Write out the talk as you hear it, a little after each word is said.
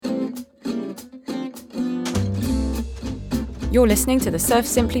You're listening to the Surf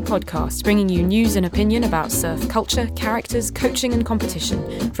Simply podcast, bringing you news and opinion about surf culture, characters, coaching and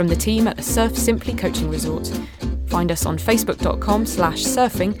competition from the team at the Surf Simply Coaching Resort. Find us on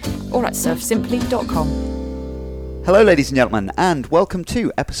facebook.com/surfing or at surfsimply.com. Hello ladies and gentlemen, and welcome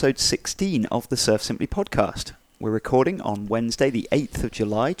to episode 16 of the Surf Simply podcast. We're recording on Wednesday the 8th of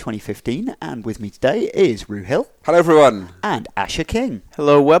July 2015, and with me today is Rue Hill. Hello everyone. And Asher King.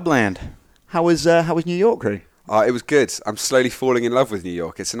 Hello Webland. How was New York, Rue? It was good. I'm slowly falling in love with New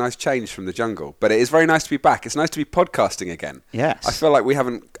York. It's a nice change from the jungle, but it is very nice to be back. It's nice to be podcasting again. Yes. I feel like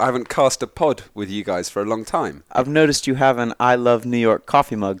I haven't cast a pod with you guys for a long time. I've noticed you have an I Love New York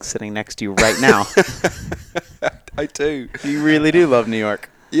coffee mug sitting next to you right now. I do. You really do love New York.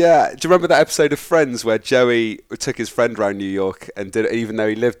 Yeah. Do you remember that episode of Friends where Joey took his friend around New York and even though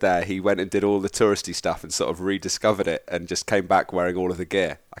he lived there, he went and did all the touristy stuff and sort of rediscovered it and just came back wearing all of the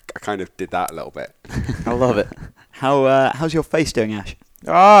gear? I kind of did that a little bit. I love it. How's your face doing, Ash?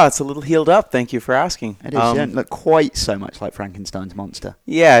 It's a little healed up. Thank you for asking. It is. You don't look quite so much like Frankenstein's monster.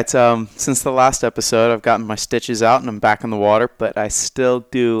 Yeah, it's since the last episode, I've gotten my stitches out and I'm back in the water, but I still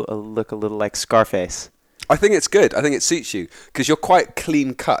do look a little like Scarface. I think it's good. I think it suits you because you're quite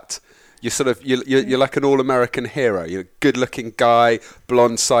clean cut. You're like an all-American hero. You're a good-looking guy,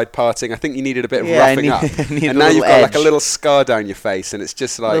 blonde side parting. I think you needed a bit of roughing up, and now you've got like a little scar down your face, and it's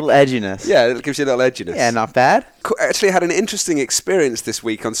just like a little edginess. Yeah, it gives you a little edginess. Yeah, not bad. Actually, I had an interesting experience this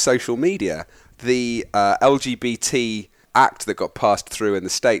week on social media. The LGBT act that got passed through in the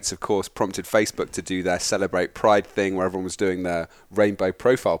States, of course, prompted Facebook to do their Celebrate Pride thing where everyone was doing their rainbow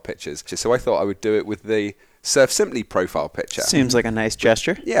profile pictures. So I thought I would do it with the Surf Simply profile picture. Seems like a nice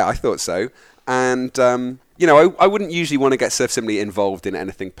gesture. Yeah, I thought so. And, I wouldn't usually want to get Surf Simply involved in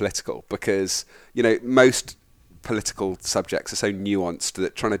anything political because, most political subjects are so nuanced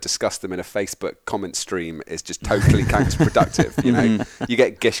that trying to discuss them in a Facebook comment stream is just totally counterproductive. You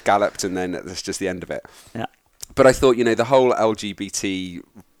get gish galloped and then that's just the end of it. Yeah. But I thought, the whole LGBT,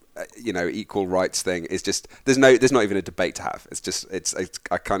 equal rights thing is just there's not even a debate to have.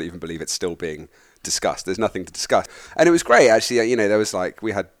 I can't even believe it's still being discussed. There's nothing to discuss, and it was great actually. There was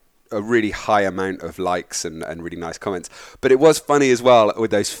we had a really high amount of likes and really nice comments. But it was funny as well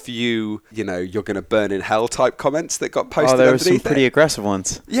with those few, you're going to burn in hell type comments that got posted underneath. Oh, there were some pretty aggressive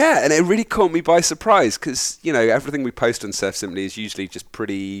ones. Yeah, and it really caught me by surprise because, everything we post on Surf Simply is usually just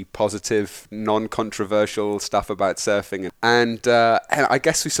pretty positive, non-controversial stuff about surfing. And I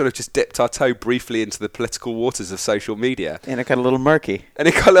guess we sort of just dipped our toe briefly into the political waters of social media. And it got a little murky. And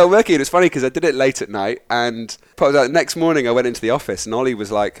it's funny because I did it late at night and next morning I went into the office and Ollie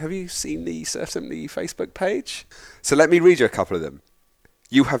was like, have you seen the Surf Simply Facebook page? So let me read you a couple of them.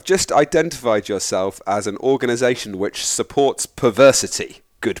 You have just identified yourself as an organisation which supports perversity.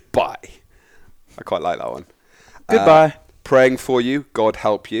 Goodbye. I quite like that one. Goodbye. Praying for you. God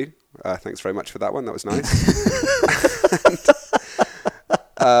help you. Thanks very much for that one. That was nice.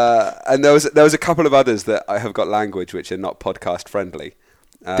 and there was a couple of others that I have got language which are not podcast friendly.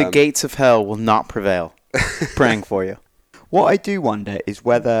 The gates of hell will not prevail. Praying for you. What I do wonder is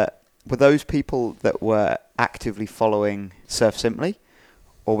whether were those people that were actively following Surf Simply,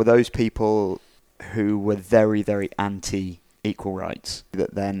 or were those people who were very, very anti-equal rights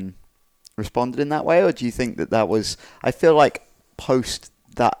that then responded in that way? Or do you think that was... I feel like post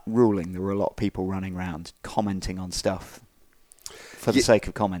that ruling, there were a lot of people running around commenting on stuff for the sake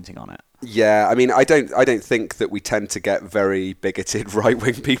of commenting on it. Yeah, I mean, I don't think that we tend to get very bigoted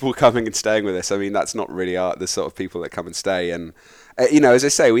right-wing people coming and staying with us. I mean, that's not really the sort of people that come and stay. And, as I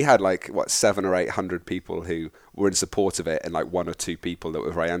say, we had 700 or 800 people who were in support of it and 1 or 2 people that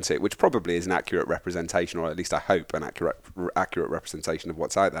were very anti it, which probably is an accurate representation, or at least I hope an accurate representation of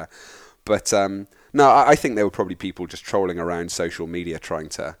what's out there. But, no, I think there were probably people just trolling around social media trying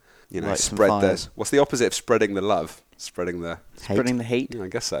to, spread the... What's the opposite of spreading the love? Spreading the hate. Yeah, I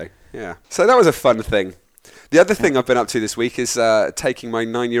guess so. Yeah. So that was a fun thing. The other thing I've been up to this week is taking my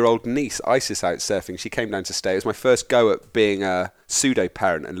 9-year-old niece Isis out surfing. She came down to stay. It was my first go at being a pseudo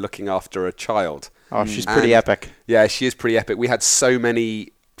parent and looking after a child. Oh, she's pretty epic. Yeah, she is pretty epic. We had so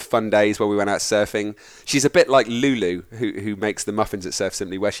many fun days where we went out surfing. She's a bit like Lulu, who makes the muffins at Surf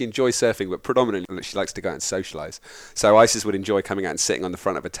Simply, where she enjoys surfing, but predominantly she likes to go out and socialise. So Isis would enjoy coming out and sitting on the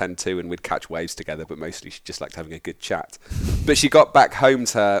front of a 10-2 and we'd catch waves together, but mostly she just liked having a good chat. But she got back home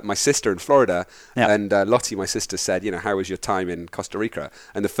to my sister in Florida, and Lottie, my sister, said, how was your time in Costa Rica?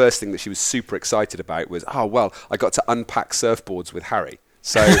 And the first thing that she was super excited about was, I got to unpack surfboards with Harry.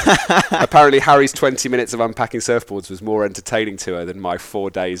 So apparently Harry's 20 minutes of unpacking surfboards was more entertaining to her than my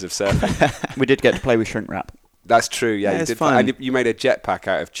 4 days of surfing. We did get to play with shrink wrap. That's true, yeah. You it's did. fun. And you made a jetpack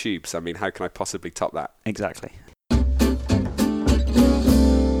out of tubes. I mean, how can I possibly top that? Exactly.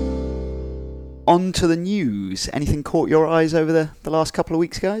 On to the news. Anything caught your eyes over the last couple of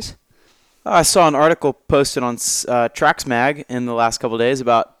weeks, guys? I saw an article posted on Trax Mag in the last couple of days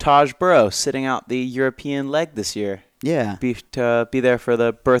about Taj Burrow sitting out the European leg this year. Yeah. To be there for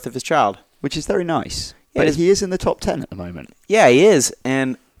the birth of his child. Which is very nice. Yeah, but he is in the top 10 at the moment. Yeah, he is.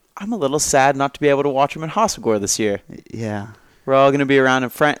 And I'm a little sad not to be able to watch him in Hossegor this year. Yeah. We're all going to be around in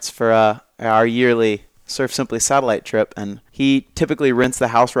France for our yearly Surf Simply satellite trip. And he typically rents the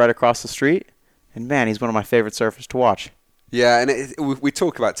house right across the street. And man, he's one of my favorite surfers to watch. Yeah, and we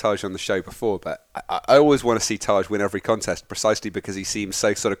talked about Taj on the show before, but I always want to see Taj win every contest precisely because he seems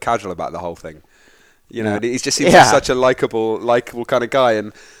so sort of casual about the whole thing. You know, he just seems like such a likable kind of guy,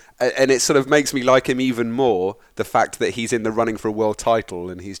 and it sort of makes me like him even more, the fact that he's in the running for a world title,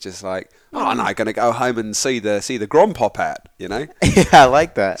 and he's just like, oh, no, I'm going to go home and see the Grand Pop hat, you know? Yeah, I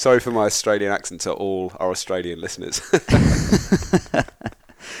like that. Sorry for my Australian accent to all our Australian listeners.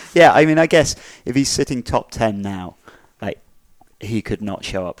 Yeah, I mean, I guess if he's sitting top 10 now, like, he could not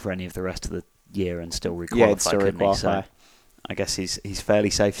show up for any of the rest of the year and still requalify. Yeah, he'd still requalify. So I guess he's fairly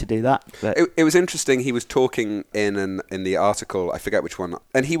safe to do that. But it was interesting. He was talking in the article, I forget which one,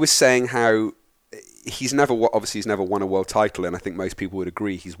 and he was saying how he's never won a world title, and I think most people would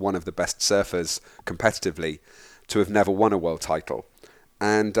agree he's one of the best surfers competitively to have never won a world title.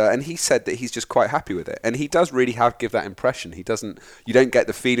 And he said that he's just quite happy with it, and he does really give that impression. You don't get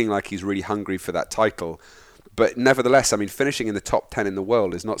the feeling like he's really hungry for that title, but nevertheless, I mean, finishing in the top 10 in the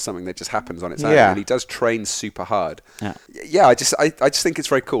world is not something that just happens on its own. And he does train super hard. Yeah, I just think it's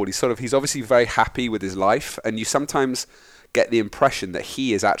very cool. He's obviously very happy with his life, and you sometimes get the impression that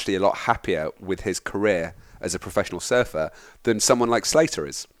he is actually a lot happier with his career as a professional surfer than someone like Slater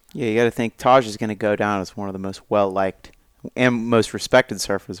is. Yeah, you got to think Taj is going to go down as one of the most well-liked and most respected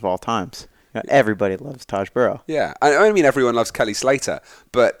surfers of all times. You know, everybody loves Taj Burrow. Yeah, I mean everyone loves Kelly Slater,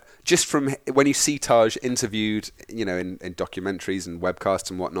 but just from when you see Taj interviewed, you know, in documentaries and webcasts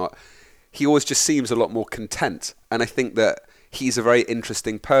and whatnot, he always just seems a lot more content. And I think that he's a very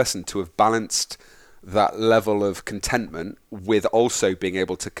interesting person to have balanced that level of contentment with also being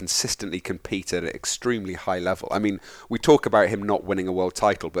able to consistently compete at an extremely high level. I mean, we talk about him not winning a world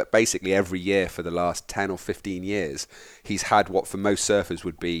title, but basically every year for the last 10 or 15 years, he's had what for most surfers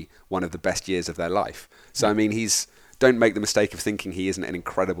would be one of the best years of their life. So, I mean, don't make the mistake of thinking he isn't an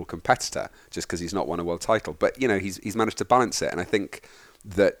incredible competitor just because he's not won a world title. But, you know, he's managed to balance it. And I think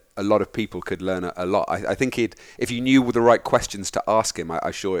that a lot of people could learn a lot. I think if you knew the right questions to ask him,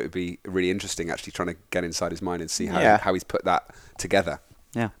 I'm sure it would be really interesting actually trying to get inside his mind and see how he's put that together.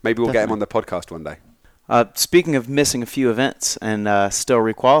 Yeah, maybe we'll get him on the podcast one day. Speaking of missing a few events and still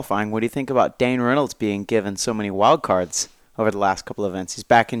requalifying, what do you think about Dane Reynolds being given so many wild cards over the last couple of events? He's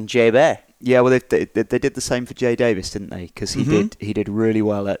back in J Bay. Yeah, well, they did the same for Jay Davis, didn't they? Because he did really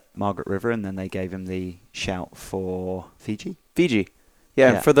well at Margaret River, and then they gave him the shout for Fiji.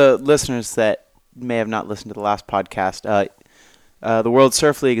 Yeah, and for the listeners that may have not listened to the last podcast, the World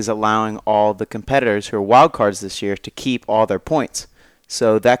Surf League is allowing all the competitors who are wildcards this year to keep all their points.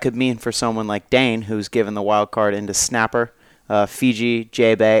 So that could mean for someone like Dane, who's given the wild card into Snapper, Fiji,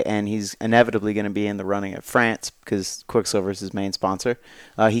 J-Bay, and he's inevitably going to be in the running at France because Quicksilver is his main sponsor.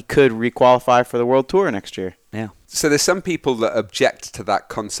 He could requalify for the World Tour next year. Yeah. So there's some people that object to that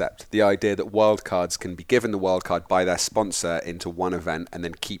concept, the idea that wildcards can be given the wildcard by their sponsor into one event and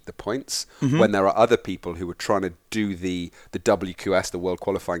then keep the points, when there are other people who are trying to do the WQS, the World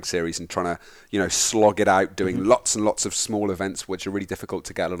Qualifying Series, and trying to slog it out, doing lots and lots of small events which are really difficult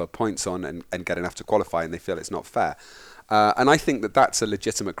to get a lot of points on and get enough to qualify, and they feel it's not fair. And I think that that's a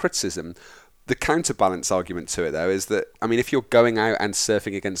legitimate criticism. The counterbalance argument to it, though, is that, I mean, if you're going out and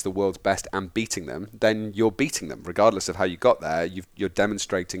surfing against the world's best and beating them, then you're beating them. Regardless of how you got there, you're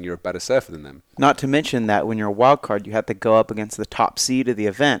demonstrating you're a better surfer than them. Not to mention that when you're a wild card, you have to go up against the top seed of the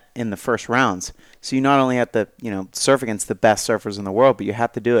event in the first rounds. So you not only have to, surf against the best surfers in the world, but you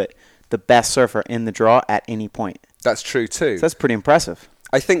have to do it the best surfer in the draw at any point. That's true, too. So that's pretty impressive.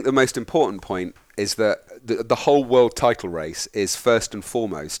 I think the most important point is that the whole world title race is first and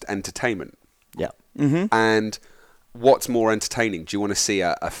foremost entertainment. Yeah. And what's more entertaining? Do you want to see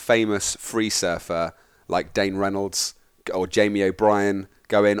a famous free surfer like Dane Reynolds or Jamie O'Brien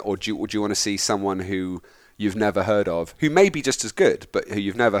go in, or do you want to see someone who you've never heard of, who may be just as good, but who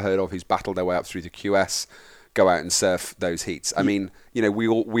you've never heard of, who's battled their way up through the QS, go out and surf those heats? I mean,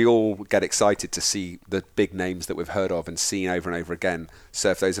 we all get excited to see the big names that we've heard of and seen over and over again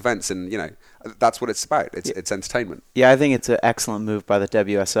surf those events, and that's what it's about. It's entertainment. Yeah, I think it's an excellent move by the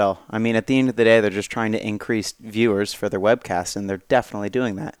WSL. I mean, at the end of the day, they're just trying to increase viewers for their webcast, and they're definitely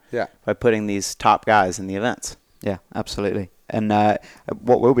doing that. Yeah. By putting these top guys in the events. Yeah, absolutely. And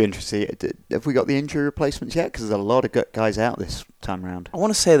what will be interesting, have we got the injury replacements yet? Because there's a lot of good guys out this time round. I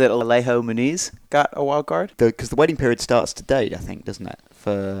want to say that Alejo Muniz got a wild card. Because the waiting period starts today, I think, doesn't it?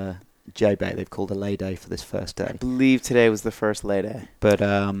 For J-Bay, they've called a lay day for this first day. I believe today was the first lay day. But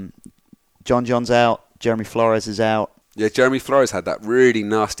John's out. Jeremy Flores is out. Yeah, Jeremy Flores had that really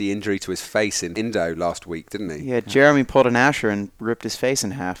nasty injury to his face in Indo last week, didn't he? Yeah, Jeremy pulled an Asher and ripped his face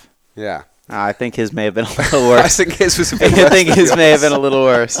in half. Yeah. I think his may have been a little worse. I think his was a bit worse. I think his may have been a little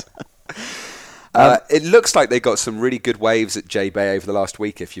worse. It looks like they got some really good waves at J-Bay over the last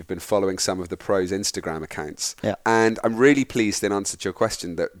week if you've been following some of the pros' Instagram accounts. Yeah. And I'm really pleased, in answer to your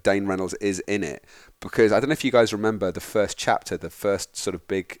question, that Dane Reynolds is in it. Because I don't know if you guys remember the first chapter, the first sort of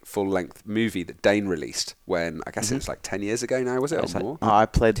big full-length movie that Dane released when, I guess it was like 10 years ago now, was it? Or more? I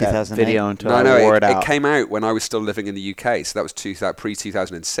played that video until I wore it out. It came out when I was still living in the UK, so that was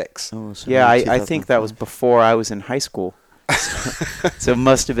pre-2006. Oh, so yeah, I think that was before I was in high school. So it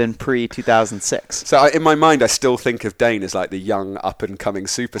must have been pre-2006. So in my mind, I still think of Dane as like the young, up-and-coming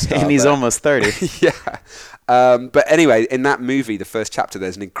superstar. And he's almost 30. Yeah. But anyway, in that movie, the first chapter,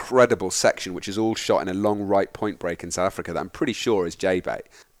 there's an incredible section which is all shot in a long right point break in South Africa that I'm pretty sure is J-Bay.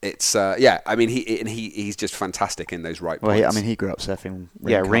 It's, I mean, he's just fantastic in those right points. He grew up surfing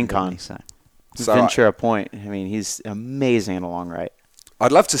Rincon. So Ventura Point. I mean, he's amazing in a long right.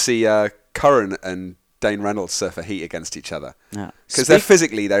 I'd love to see Curran and Dane Reynolds surf a heat against each other. Because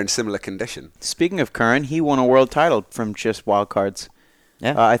they're in similar condition. Speaking of Curran, he won a world title from just wildcards.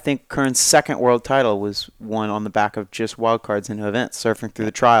 Yeah. I think Curran's second world title was won on the back of just wildcards in events, surfing through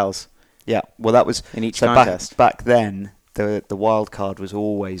the trials. Yeah, well, that was in each contest. Back then, the wild card was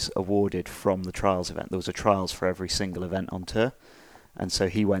always awarded from the trials event. There was a trials for every single event on tour. And so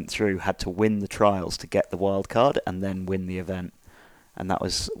he went through, had to win the trials to get the wild card and then win the event. And that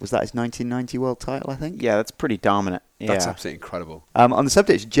was that his 1990 world title, I think? Yeah, that's pretty dominant. That's absolutely incredible. On the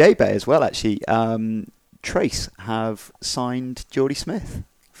subject of J-Bay as well, actually, Trace have signed Geordie Smith.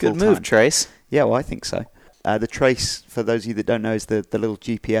 Good move, Trace. Yeah, well, I think so. The Trace, for those of you that don't know, is the little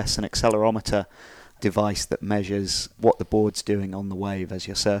GPS and accelerometer device that measures what the board's doing on the wave as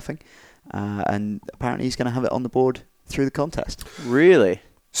you're surfing. And apparently he's going to have it on the board through the contest. Really?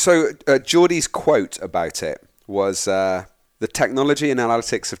 So Geordie's quote about it was... The technology and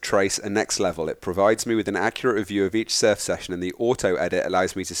analytics of Trace are next level. It provides me with an accurate review of each surf session, and the auto edit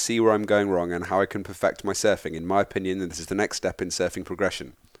allows me to see where I'm going wrong and how I can perfect my surfing. In my opinion, this is the next step in surfing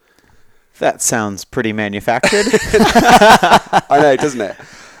progression. That sounds pretty manufactured. I know, doesn't it?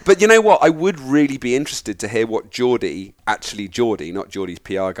 But you know what? I would really be interested to hear what Geordie, not Geordie's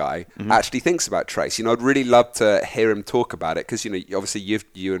PR guy, actually thinks about Trace. You know, I'd really love to hear him talk about it because, you know, obviously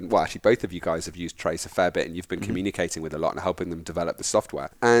actually both of you guys have used Trace a fair bit and you've been communicating with a lot and helping them develop the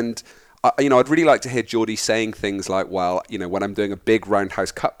software. And I'd really like to hear Geordie saying things like, well, you know, when I'm doing a big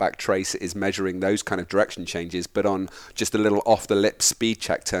roundhouse cutback, Trace is measuring those kind of direction changes, but on just a little off-the-lip speed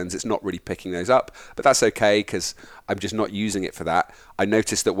check turns, it's not really picking those up. But that's okay because I'm just not using it for that. I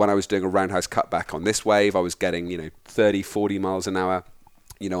noticed that when I was doing a roundhouse cutback on this wave, I was getting, 30, 40 miles an hour.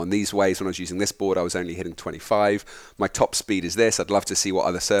 You know, on these waves, when I was using this board, I was only hitting 25. My top speed is this. I'd love to see what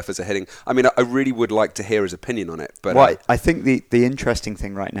other surfers are hitting. I mean, I really would like to hear his opinion on it. But I think the interesting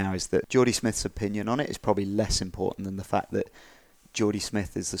thing right now is that Geordie Smith's opinion on it is probably less important than the fact that Geordie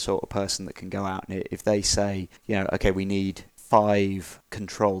Smith is the sort of person that can go out and if they say, okay, we need 5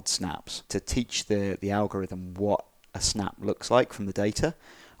 controlled snaps to teach the algorithm what a snap looks like from the data.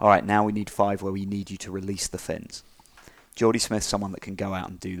 All right, now we need 5 where we need you to release the fins. Geordie Smith's someone that can go out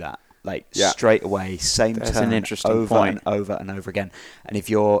and do that, straight away, same That's turn, an interesting over point. and over and over again. And if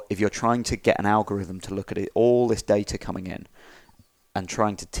you're trying to get an algorithm to look at all this data coming in, and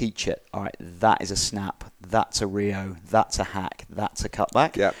trying to teach it, all right, that is a snap, that's a Rio, that's a hack, that's a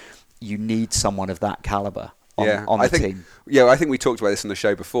cutback. Yep. You need someone of that caliber on the team. Yeah, I think we talked about this on the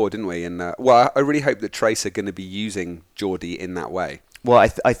show before, didn't we? And I really hope that Trace are going to be using Geordie in that way. Well,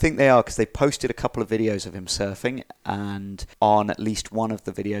 I think they are because they posted a couple of videos of him surfing, and on at least one of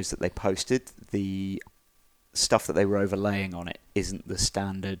the videos that they posted, the stuff that they were overlaying on it isn't the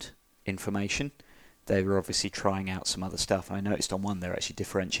standard information. They were obviously trying out some other stuff, and I noticed on one they're actually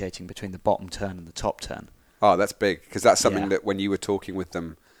differentiating between the bottom turn and the top turn. Oh, that's big, because that's something that when you were talking with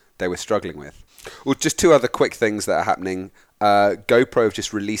them, they were struggling with. Well, just 2 other quick things that are happening. GoPro have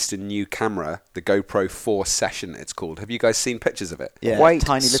just released a new camera, the GoPro 4 Session it's called. Have you guys seen pictures of it? Yeah, quite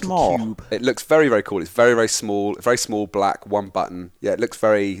tiny small. little cube. It looks very, very cool. It's very, very small, black, 1 button. Yeah, it looks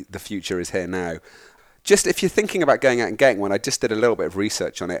the future is here now. just if you're thinking about going out and getting one, I just did a little bit of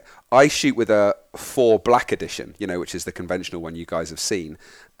research on it. I shoot with a 4 Black Edition, which is the conventional one you guys have seen,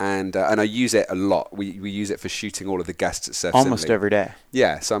 and I use it a lot. We use it for shooting all of the guests at Surf Almost Simply. every day.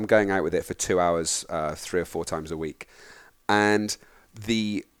 Yeah, so I'm going out with it for 2 hours, 3 or 4 times a week. And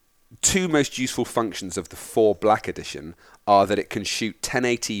the 2 most useful functions of the 4 Black Edition are that it can shoot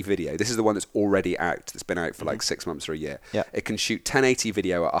 1080 video. This is the one that's already out, that's been out for like 6 months or a year. Yeah. It can shoot 1080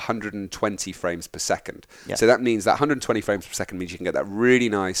 video at 120 frames per second. Yeah. So that means that 120 frames per second means you can get that really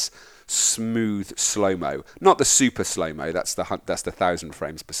nice, smooth slow-mo. Not the super slow-mo, that's the 1,000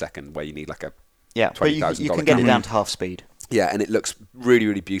 frames per second where you need like a but you can get it down to half speed. Yeah, and it looks really,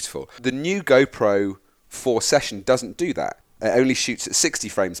 really beautiful. The new GoPro 4 Session doesn't do that. It only shoots at 60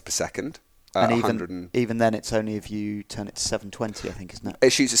 frames per second. And even then, it's only if you turn it to 720, I think, isn't it?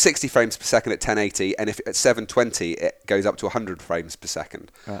 It shoots at 60 frames per second at 1080, and if at 720, it goes up to 100 frames per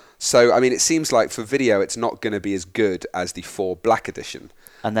second. Right. So, I mean, it seems like for video, it's not going to be as good as the 4 Black Edition.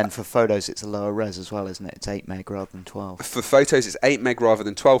 And then for photos, it's a lower res as well, isn't it? It's 8 meg rather than 12. For photos, it's 8 meg rather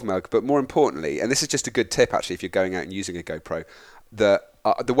than 12 meg. But more importantly, and this is just a good tip, actually, if you're going out and using a GoPro, the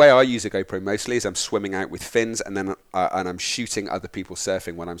way I use a GoPro mostly is I'm swimming out with fins and then and I'm shooting other people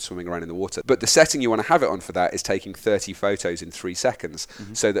surfing when I'm swimming around in the water. But the setting you want to have it on for that is taking 30 photos in 3 seconds.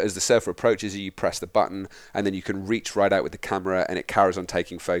 Mm-hmm. So that as the surfer approaches you press the button and then you can reach right out with the camera and it carries on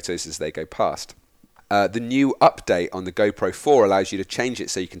taking photos as they go past. The new update on the GoPro 4 allows you to change it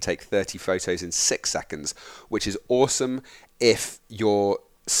so you can take 30 photos in 6 seconds, which is awesome if you're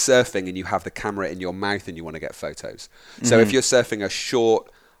surfing and you have the camera in your mouth and you want to get photos. So if you're surfing a short,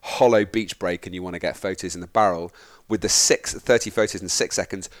 hollow beach break and you want to get photos in the barrel, with the 30 photos in 6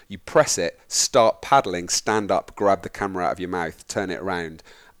 seconds, you press it, start paddling, stand up, grab the camera out of your mouth, turn it around,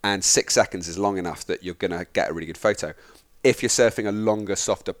 and 6 seconds is long enough that you're going to get a really good photo. If you're surfing a longer,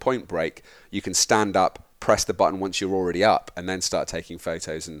 softer point break, you can stand up, press the button once you're already up, and then start taking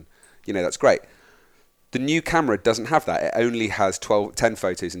photos, and that's great. The new camera doesn't have that. It only has 10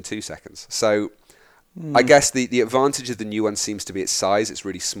 photos in 2 seconds. So I guess the advantage of the new one seems to be its size. It's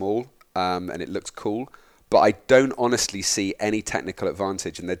really small and it looks cool. But I don't honestly see any technical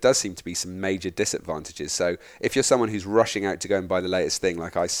advantage. And there does seem to be some major disadvantages. So if you're someone who's rushing out to go and buy the latest thing,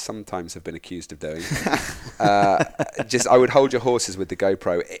 like I sometimes have been accused of doing, I would hold your horses with the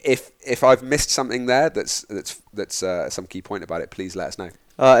GoPro. If I've missed something there that's some key point about it, please let us know.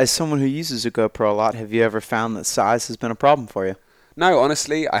 As someone who uses a GoPro a lot, have you ever found that size has been a problem for you? No,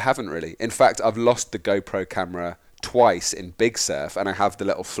 honestly, I haven't really. In fact, I've lost the GoPro camera twice in big surf, and I have the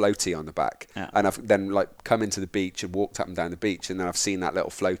little floaty on the back. Yeah. And I've then come into the beach and walked up and down the beach, and then I've seen that little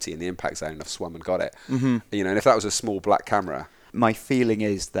floaty in the impact zone, and I've swum and got it. Mm-hmm. And if that was a small black camera... My feeling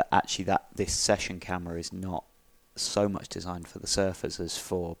is that actually this session camera is not so much designed for the surfers as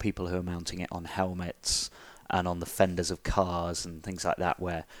for people who are mounting it on helmets and on the fenders of cars and things like that,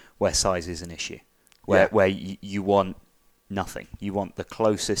 where size is an issue, where you want nothing. You want the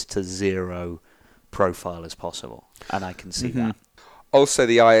closest to zero profile as possible, and I can see that. Also,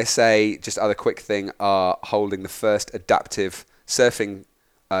 the ISA, just other quick thing, are holding the first adaptive surfing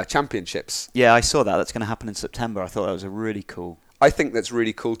championships. Yeah, I saw that. That's going to happen in September. I thought that was a really cool... I think that's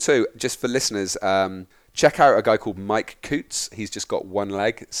really cool too. Just for listeners... check out a guy called Mike Coots. He's just got one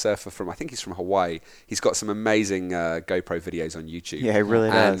leg, surfer I think he's from Hawaii. He's got some amazing GoPro videos on YouTube. Yeah, he really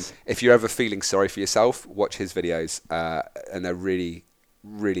does. If you're ever feeling sorry for yourself, watch his videos, and they're really,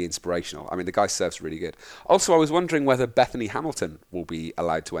 really inspirational. I mean, the guy surfs really good. Also, I was wondering whether Bethany Hamilton will be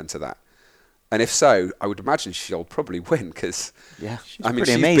allowed to enter that. And if so, I would imagine she'll probably win because,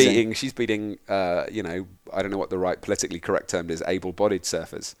 she's beating, I don't know what the right politically correct term is, able-bodied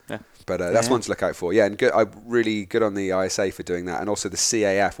surfers. Yeah. But that's one to look out for. Yeah, and I'm really good on the ISA for doing that. And also the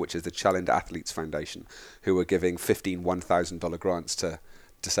CAF, which is the Challenge Athletes Foundation, who are giving 15 $1,000 grants to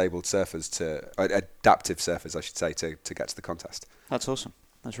disabled surfers, adaptive surfers, I should say, to get to the contest. That's awesome.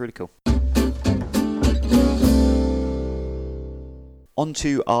 That's really cool. On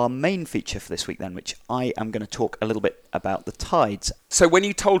to our main feature for this week then, which I am going to talk a little bit about the tides. So when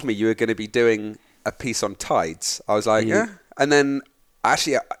you told me you were going to be doing a piece on tides, I was like, yeah. And then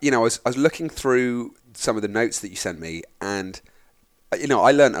actually, I was looking through some of the notes that you sent me, and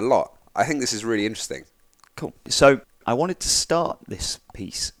I learned a lot. I think this is really interesting. Cool. So I wanted to start this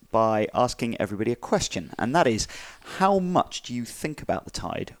piece by asking everybody a question, and that is, how much do you think about the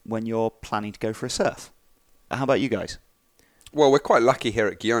tide when you're planning to go for a surf? How about you guys? Well, we're quite lucky here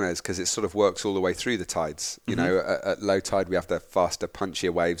at Guiones because it sort of works all the way through the tides. At low tide we have the faster, punchier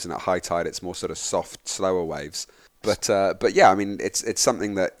waves, and at high tide it's more sort of soft, slower waves. But yeah, I mean, it's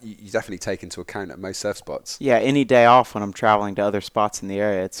something that you definitely take into account at most surf spots. Yeah, any day off when I'm traveling to other spots in the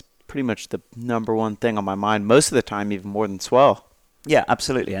area, it's pretty much the number one thing on my mind most of the time, even more than swell. Yeah,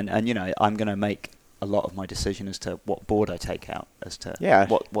 absolutely. And I'm going to make a lot of my decision as to what board I take out, as to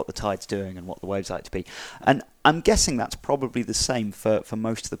what the tide's doing and what the waves like to be. And I'm guessing that's probably the same for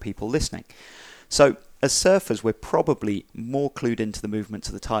most of the people listening. So as surfers, we're probably more clued into the movements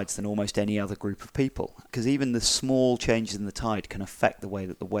of the tides than almost any other group of people, because even the small changes in the tide can affect the way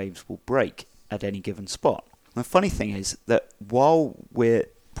that the waves will break at any given spot. The funny thing is that while we're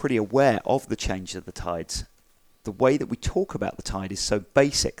pretty aware of the change of the tides, the way that we talk about the tide is so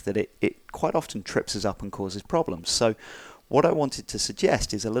basic that it quite often trips us up and causes problems. So what I wanted to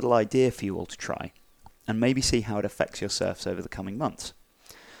suggest is a little idea for you all to try and maybe see how it affects your surfs over the coming months.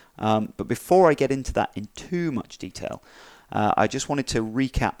 But before I get into that in too much detail, I just wanted to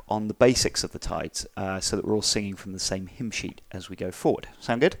recap on the basics of the tides so that we're all singing from the same hymn sheet as we go forward.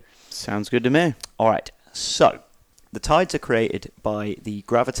 Sound good? Sounds good to me. All right. So the tides are created by the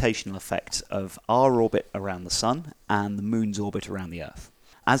gravitational effects of our orbit around the sun and the moon's orbit around the Earth.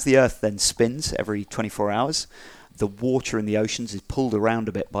 As the Earth then spins every 24 hours, the water in the oceans is pulled around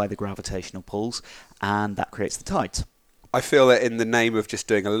a bit by the gravitational pulls, and that creates the tides. I feel that in the name of just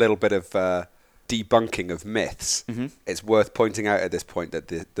doing a little bit of debunking of myths, it's worth pointing out at this point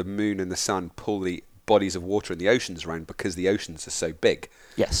that the moon and the sun pull the bodies of water in the oceans around because the oceans are so big.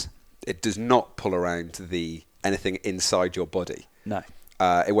 Yes. It does not pull around anything inside your body. No.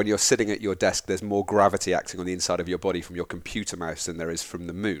 When you're sitting at your desk, there's more gravity acting on the inside of your body from your computer mouse than there is from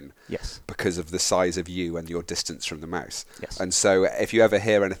the moon. Yes. Because of the size of you and your distance from the mouse. Yes. And so if you ever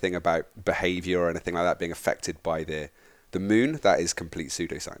hear anything about behavior or anything like that being affected by the moon, that is complete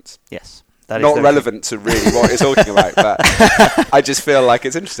pseudoscience. Yes. Not relevant to really what you're talking about, but I just feel like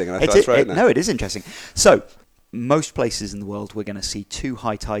it's interesting. And I thought that's no, it is interesting. So, most places in the world we're going to see 2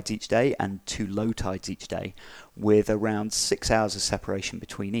 high tides each day and 2 low tides each day, with around 6 hours of separation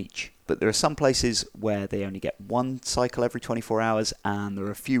between each. But there are some places where they only get 1 cycle every 24 hours, and there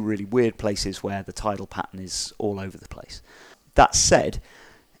are a few really weird places where the tidal pattern is all over the place. That said,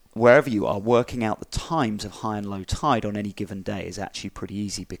 wherever you are, working out the times of high and low tide on any given day is actually pretty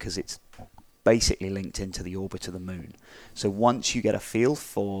easy because it's basically linked into the orbit of the moon. So once you get a feel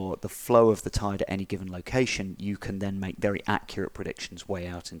for the flow of the tide at any given location, you can then make very accurate predictions way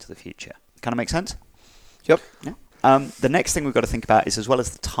out into the future. Kind of make sense? Yep. Yeah. The next thing we've got to think about is, as well as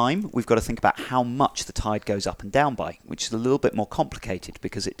the time, we've got to think about how much the tide goes up and down by, which is a little bit more complicated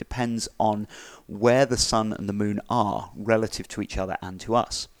because it depends on where the sun and the moon are relative to each other and to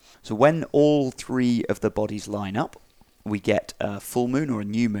us. So when all 3 of the bodies line up, we get a full moon or a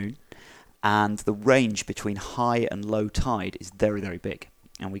new moon, and the range between high and low tide is very, very big.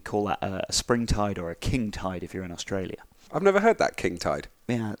 And we call that a spring tide or a king tide if you're in Australia. I've never heard that king tide.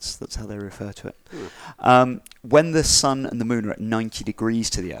 Yeah, that's how they refer to it. When the sun and the moon are at 90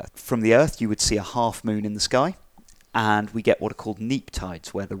 degrees to the Earth, from the Earth you would see a half moon in the sky, and we get what are called neap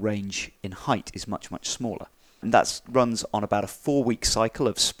tides, where the range in height is much, much smaller. And that runs on about a 4-week cycle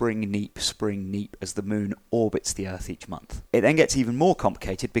of spring neap, as the moon orbits the Earth each month. It then gets even more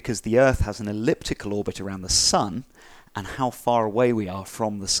complicated because the Earth has an elliptical orbit around the sun, and how far away we are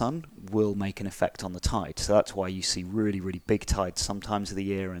from the sun will make an effect on the tide. So that's why you see really, really big tides some times of the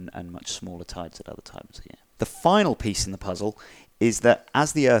year and much smaller tides at other times of the year. The final piece in the puzzle is that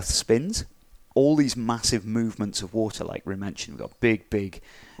as the Earth spins, all these massive movements of water, like we mentioned, we've got big,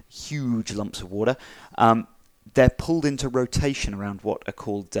 huge lumps of water, they're pulled into rotation around what are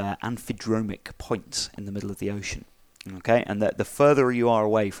called amphidromic points in the middle of the ocean. Okay, and the further you are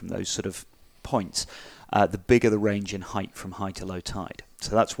away from those sort of points, the bigger the range in height from high to low tide.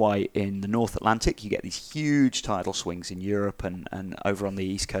 So that's why in the North Atlantic you get these huge tidal swings in Europe and over on the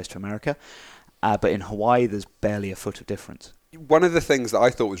east coast of America. But in Hawaii there's barely a foot of difference. One of the things that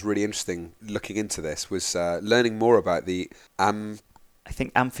I thought was really interesting looking into this was learning more about the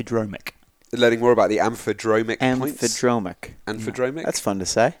amphidromic. Learning more about the amphidromic points. Amphidromic. Yeah. That's fun to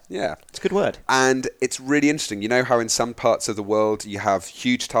say. Yeah. It's a good word. And it's really interesting. You know how in some parts of the world you have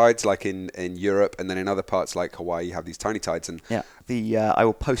huge tides, like in Europe, and then in other parts like Hawaii you have these tiny tides. And yeah. I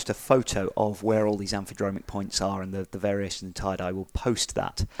will post a photo of where all these amphidromic points are and the variation in tide. I will post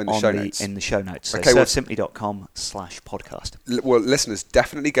that in the show notes. So okay, surfsimply.com/podcast. Well, listeners,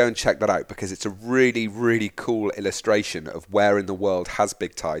 definitely go and check that out because it's a really, really cool illustration of where in the world has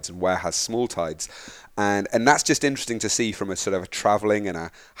big tides and where has small tides. And that's just interesting to see from a sort of a travelling and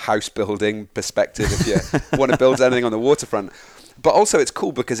a house building perspective if you want to build anything on the waterfront. But also it's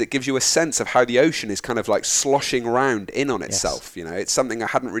cool because it gives you a sense of how the ocean is kind of like sloshing around in on itself. Yes. You know, it's something I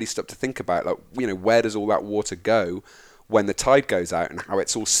hadn't really stopped to think about. Like, you know, where does all that water go when the tide goes out and how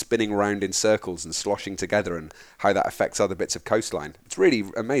it's all spinning around in circles and sloshing together and how that affects other bits of coastline. It's really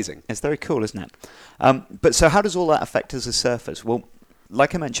amazing. It's very cool, isn't it? But so how does all that affect us as surfers? Well,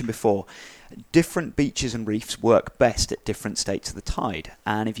 like I mentioned before, different beaches and reefs work best at different states of the tide.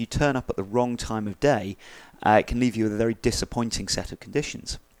 And if you turn up at the wrong time of day, it can leave you with a very disappointing set of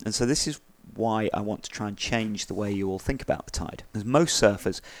conditions. And so this is why I want to try and change the way you all think about the tide. Because most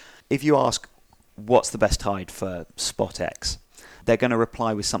surfers, if you ask what's the best tide for spot X, they're going to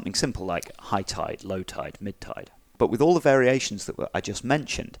reply with something simple like high tide, low tide, mid tide. But with all the variations that I just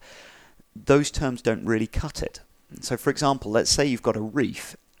mentioned, those terms don't really cut it. So for example, let's say you've got a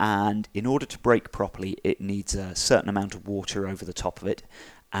reef, and in order to break properly, it needs a certain amount of water over the top of it,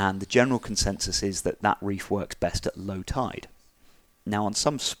 and the general consensus is that that reef works best at low tide. Now on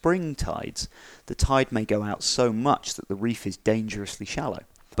some spring tides, the tide may go out so much that the reef is dangerously shallow.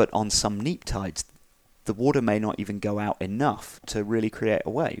 But on some neap tides, the water may not even go out enough to really create a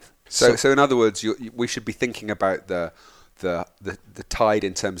wave. So in other words, we should be thinking about the tide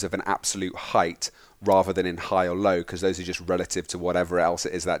in terms of an absolute height rather than in high or low, because those are just relative to whatever else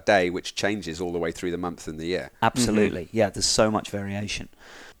it is that day, which changes all the way through the month and the year. Absolutely. Mm-hmm. Yeah, there's so much variation.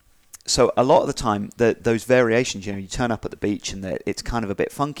 So a lot of the time, those variations, you turn up at the beach and it's kind of a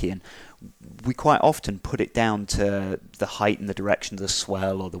bit funky, and we quite often put it down to the height and the direction of the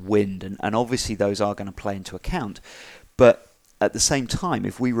swell or the wind, and obviously those are going to play into account. But at the same time,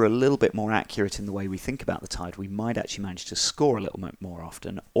 if we were a little bit more accurate in the way we think about the tide, we might actually manage to score a little bit more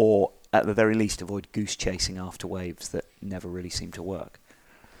often, or at the very least avoid goose chasing after waves that never really seem to work.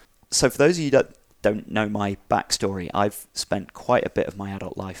 So for those of you that don't know my backstory, I've spent quite a bit of my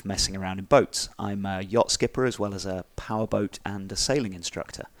adult life messing around in boats. I'm a yacht skipper as well as a powerboat and a sailing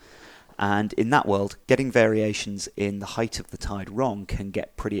instructor. And in that world, getting variations in the height of the tide wrong can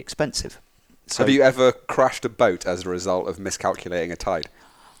get pretty expensive. So, have you ever crashed a boat as a result of miscalculating a tide?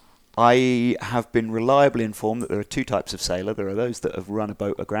 I have been reliably informed that there are two types of sailor. There are those that have run a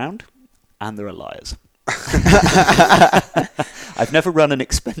boat aground, and there are liars. I've never run an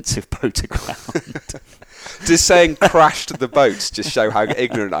expensive boat aground. Does saying crashed the boat just show how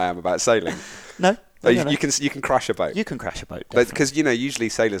ignorant I am about sailing? No. You can crash a boat. You can crash a boat, because usually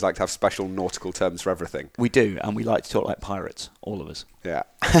sailors like to have special nautical terms for everything. We do, and we like to talk like pirates, all of us. Yeah.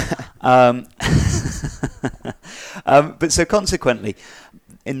 But so consequently,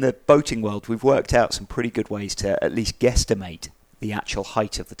 in the boating world, we've worked out some pretty good ways to at least guesstimate the actual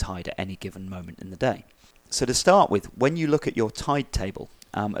height of the tide at any given moment in the day. So to start with, when you look at your tide table,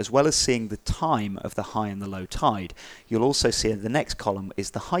 as well as seeing the time of the high and the low tide, you'll also see the next column is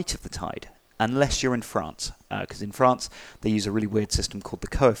the height of the tide. Unless you're in France, because in France they use a really weird system called the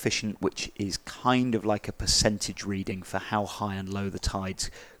coefficient, which is kind of like a percentage reading for how high and low the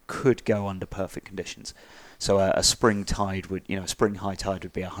tides could go under perfect conditions. So a spring tide would, a spring high tide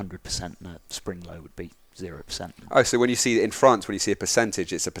would be 100%, and a spring low would be 0%. Oh, so when you see in France, when you see a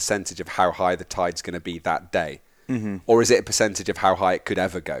percentage, it's a percentage of how high the tide's going to be that day. Mm-hmm. Or is it a percentage of how high it could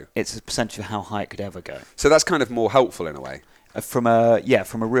ever go? It's a percentage of how high it could ever go. So that's kind of more helpful in a way. From a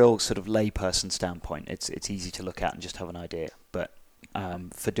real sort of layperson standpoint, it's easy to look at and just have an idea. But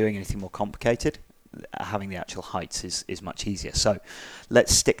for doing anything more complicated, having the actual heights is much easier. So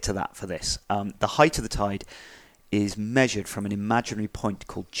let's stick to that for this. The height of the tide is measured from an imaginary point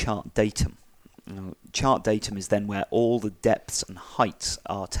called chart datum. Chart datum is then where all the depths and heights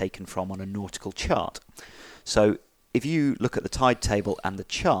are taken from on a nautical chart. So if you look at the tide table and the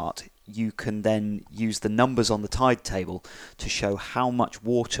chart, you can then use the numbers on the tide table to show how much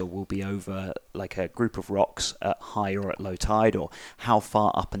water will be over like a group of rocks at high or at low tide, or how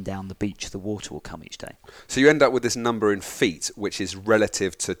far up and down the beach the water will come each day. So you end up with this number in feet, which is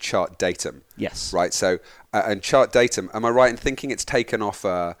relative to chart datum. Yes. Right. So and chart datum, am I right in thinking it's taken off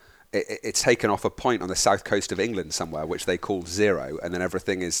a point on the south coast of England somewhere, which they call 0, and then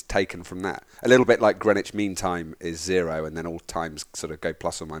everything is taken from that. A little bit like Greenwich Mean Time is 0, and then all times sort of go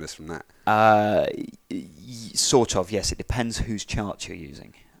plus or minus from that. Sort of, yes. It depends whose chart you're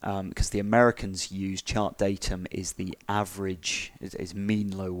using. Because the Americans use chart datum is the average, is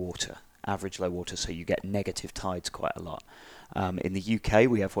mean low water, average low water, so you get negative tides quite a lot. In the UK,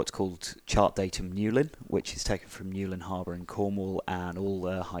 we have what's called chart datum Newlyn, which is taken from Newlyn Harbour in Cornwall, and all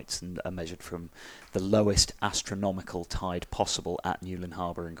the heights are measured from the lowest astronomical tide possible at Newlyn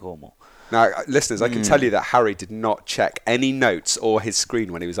Harbour in Cornwall. Now, listeners, I can tell you that Harry did not check any notes or his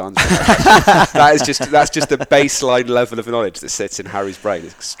screen when he was answering that. That's just a baseline level of knowledge that sits in Harry's brain.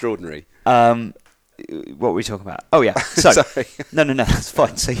 It's extraordinary. What were we talking about? Oh, yeah. So, Sorry. No, that's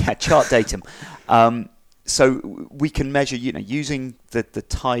fine. So, yeah, chart datum. So we can measure, using the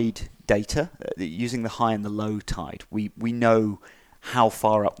tide data, using the high and the low tide, we know how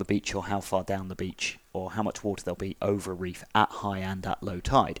far up the beach or how far down the beach or how much water there'll be over a reef at high and at low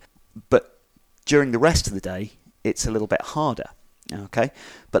tide. But during the rest of the day, it's a little bit harder. Okay,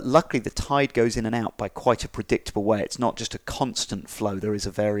 but luckily the tide goes in and out by quite a predictable way. It's not just a constant flow. There is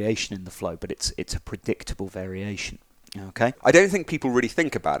a variation in the flow, but it's a predictable variation. Okay. I don't think people really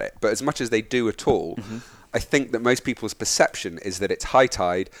think about it, but as much as they do at all, I think that most people's perception is that it's high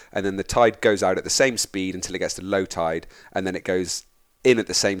tide, and then the tide goes out at the same speed until it gets to low tide, and then it goes in at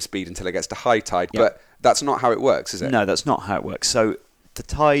the same speed until it gets to high tide. Yep. But that's not how it works, is it? No, that's not how it works. So the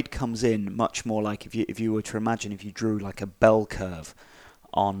tide comes in much more like if you were to imagine if you drew like a bell curve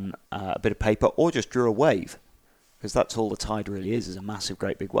on a bit of paper, or just drew a wave, because that's all the tide really is a massive,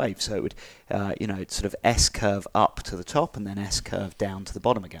 great big wave. So it would, it's sort of S-curve up to the top and then S-curve down to the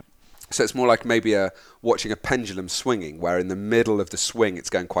bottom again. So it's more like maybe watching a pendulum swinging, where in the middle of the swing it's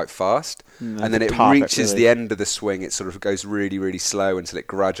going quite fast, and then it reaches the end of the swing, it sort of goes really, really slow until it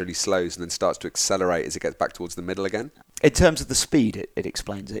gradually slows and then starts to accelerate as it gets back towards the middle again. In terms of the speed, it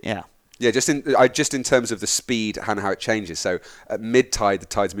explains it, yeah. Yeah, just in terms of the speed and how it changes. So at mid-tide, the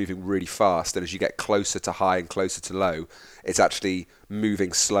tide's moving really fast, and as you get closer to high and closer to low, it's actually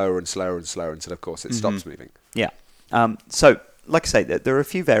moving slower and slower and slower until, of course, it stops moving. Yeah. So, like I say, there are a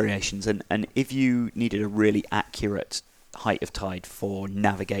few variations, and if you needed a really accurate height of tide for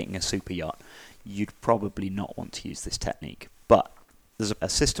navigating a super yacht, you'd probably not want to use this technique. But there's a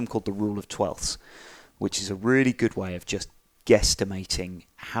system called the rule of twelfths, which is a really good way of just guesstimating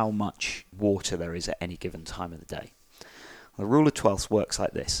how much water there is at any given time of the day. The rule of twelfths works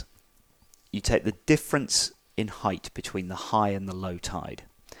like this. You take the difference in height between the high and the low tide,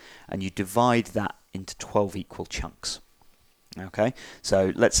 and you divide that into 12 equal chunks. Okay,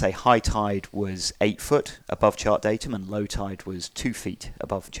 so let's say high tide was 8 foot above chart datum and low tide was 2 feet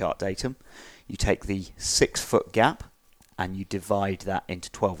above chart datum. You take the 6 foot gap and you divide that into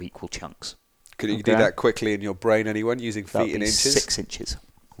 12 equal chunks. Could you do that quickly in your brain, anyone, using feet and inches? 6 inches.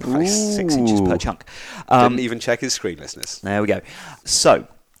 Nice. 6 inches per chunk. Didn't even check his screen, listeners. There we go. So,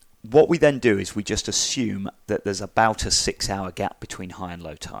 what we then do is we just assume that there's about a 6-hour gap between high and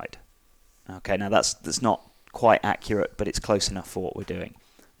low tide. Okay, now that's not quite accurate, but it's close enough for what we're doing.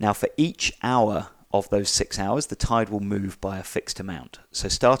 Now, for each hour of those 6 hours, the tide will move by a fixed amount. So,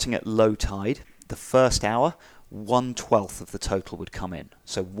 starting at low tide, the first hour, 1/12 of the total would come in.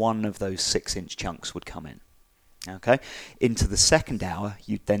 So one of those 6-inch chunks would come in. Okay. Into the second hour,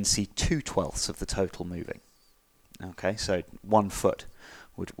 you'd then see 2/12 of the total moving. Okay, so 1 foot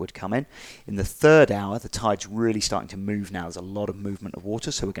would come in. In the third hour, the tide's really starting to move now. There's a lot of movement of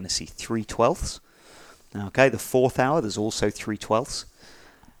water, so we're going to see 3/12. Okay, the fourth hour, there's also 3/12.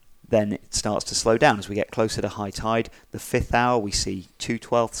 Then it starts to slow down as we get closer to high tide. The fifth hour, we see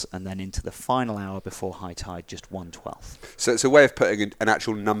 2/12, and then into the final hour before high tide, just 1/12. So it's a way of putting an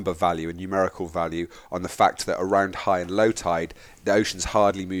actual number value, a numerical value, on the fact that around high and low tide, the ocean's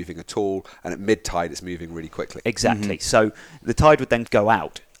hardly moving at all, and at mid-tide, it's moving really quickly. Exactly. So the tide would then go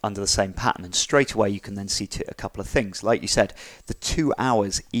out under the same pattern, and straight away you can then see a couple of things. Like you said, the 2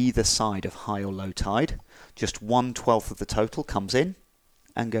 hours either side of high or low tide, just 1/12 of the total comes in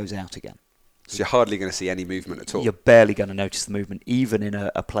and goes out again. So you're hardly going to see any movement at all. You're barely going to notice the movement, even in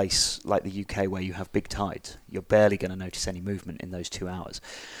a place like the UK where you have big tides. You're barely going to notice any movement in those 2 hours.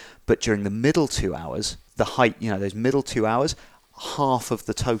 But during the middle 2 hours, the height, those middle 2 hours, half of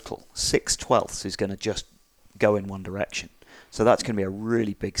the total, 6/12, is going to just go in one direction. So that's going to be a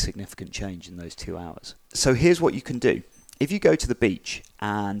really big, significant change in those 2 hours. So here's what you can do. If you go to the beach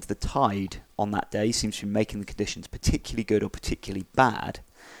and the tide on that day seems to be making the conditions particularly good or particularly bad,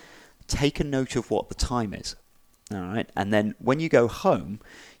 take a note of what the time is. All right, and then when you go home,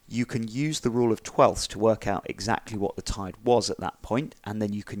 you can use the rule of twelfths to work out exactly what the tide was at that point, and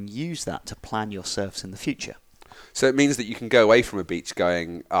then you can use that to plan your surfs in the future. So it means that you can go away from a beach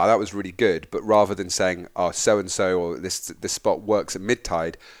going, that was really good, but rather than saying, so-and-so or this spot works at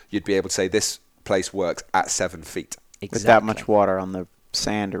mid-tide, you'd be able to say this place works at 7 feet. Exactly. With that much water on the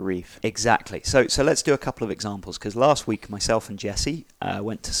sand or reef. Exactly. So let's do a couple of examples, because last week myself and Jesse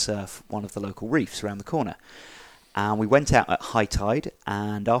went to surf one of the local reefs around the corner. And we went out at high tide,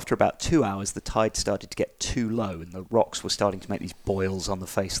 and after about 2 hours, the tide started to get too low, and the rocks were starting to make these boils on the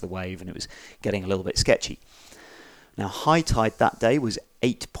face of the wave, and it was getting a little bit sketchy. Now, high tide that day was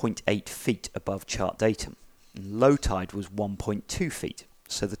 8.8 feet above chart datum, and low tide was 1.2 feet,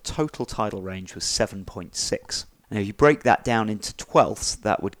 so the total tidal range was 7.6. Now, if you break that down into twelfths,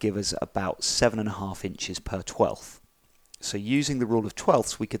 that would give us about 7.5 inches per 12th. So using the rule of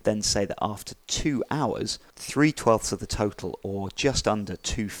twelfths, we could then say that after 2 hours, 3/12 of the total, or just under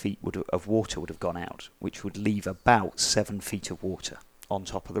 2 feet of water would have gone out, which would leave about 7 feet of water on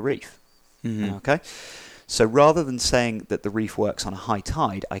top of the reef. Mm-hmm. Okay? So rather than saying that the reef works on a high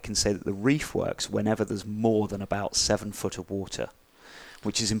tide, I can say that the reef works whenever there's more than about 7 foot of water,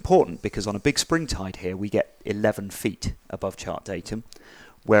 which is important because on a big spring tide here, we get 11 feet above chart datum,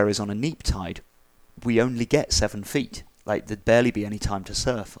 whereas on a neap tide, we only get 7 feet. Like, there'd barely be any time to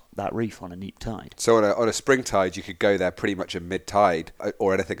surf that reef on a neap tide. So on a spring tide, you could go there pretty much at mid-tide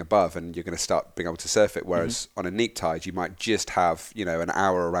or anything above, and you're going to start being able to surf it. Whereas on a neap tide, you might just have, an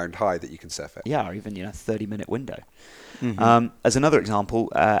hour around high that you can surf it. Yeah, or even, 30-minute window. Mm-hmm. As another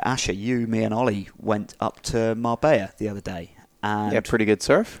example, Asher, you, me and Ollie went up to Marbella the other day. And yeah, pretty good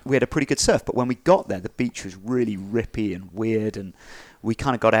surf. We had a pretty good surf, but when we got there, the beach was really rippy and weird, and we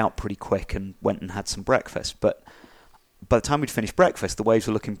kind of got out pretty quick and went and had some breakfast. But by the time we'd finished breakfast, the waves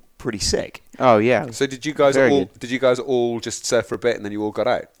were looking pretty sick. Oh, yeah. So did you guys all just surf for a bit and then you all got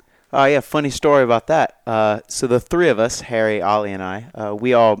out? Oh, yeah, funny story about that. So the three of us, Harry, Ollie, and I,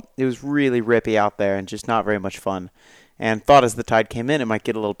 it was really rippy out there and just not very much fun. And thought as the tide came in, it might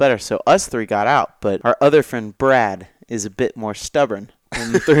get a little better. So us three got out, but our other friend, Brad, is a bit more stubborn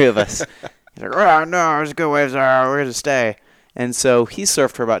than the three of us. He's like, oh, no, there's good waves there, we're going to stay. And so he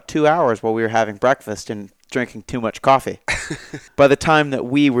surfed for about 2 hours while we were having breakfast and drinking too much coffee. By the time that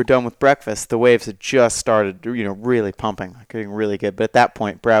we were done with breakfast, the waves had just started, really pumping, getting really good. But at that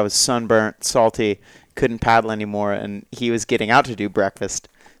point, Brad was sunburnt, salty, couldn't paddle anymore, and he was getting out to do breakfast.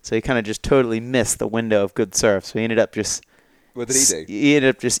 So he kind of just totally missed the window of good surf. So he ended up just... What did he do? He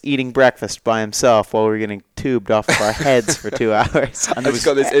ended up just eating breakfast by himself while we were getting tubed off of our heads for 2 hours. And I've just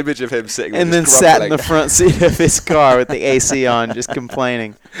got this image of him sitting and there then sat in the front seat of his car with the AC on, just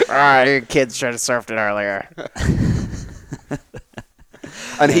complaining. Your kids should have surfed it earlier.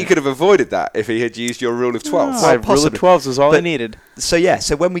 And he could have avoided that if he had used your rule of 12. Rule of 12s was all he needed. So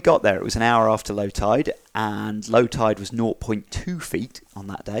when we got there, it was an hour after low tide, and low tide was 0.2 feet on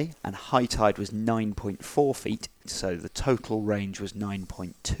that day, and high tide was 9.4 feet, so the total range was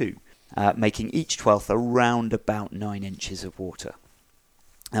 9.2, making each 12th around about 9 inches of water.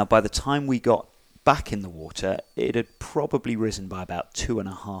 Now, by the time we got back in the water, it had probably risen by about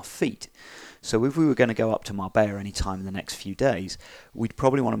 2.5 feet. So if we were going to go up to Marbella any time in the next few days, we'd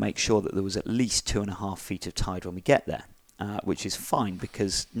probably want to make sure that there was at least 2.5 feet of tide when we get there, which is fine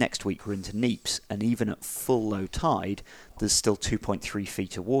because next week we're into Neeps, and even at full low tide, there's still 2.3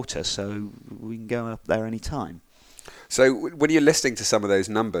 feet of water, so we can go up there any time. So when you're listening to some of those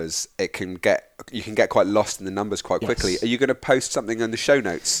numbers, you can get quite lost in the numbers quite quickly. Yes. Are you going to post something in the show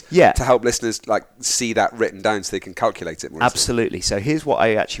notes to help listeners see that written down so they can calculate it more? Absolutely. So here's what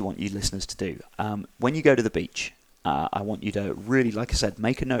I actually want you listeners to do. When you go to the beach, I want you to really, like I said,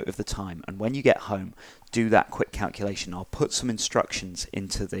 make a note of the time, and when you get home, do that quick calculation. I'll put some instructions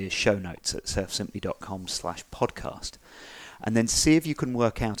into the show notes at surfsimply.com/podcast. And then see if you can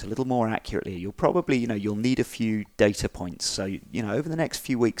work out a little more accurately. You'll probably, you'll need a few data points. So, over the next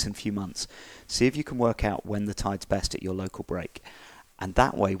few weeks and few months, see if you can work out when the tide's best at your local break. And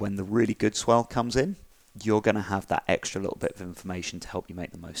that way, when the really good swell comes in, you're going to have that extra little bit of information to help you make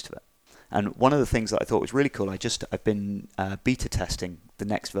the most of it. And one of the things that I thought was really cool, I've been beta testing the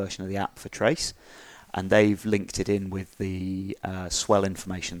next version of the app for Trace, and they've linked it in with the swell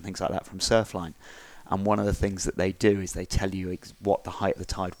information, things like that from Surfline. And one of the things that they do is they tell you what the height of the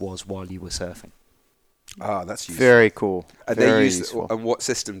tide was while you were surfing. Ah, that's useful. Very cool. And and what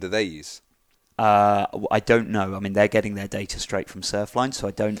system do they use? I don't know. I mean, they're getting their data straight from Surfline, so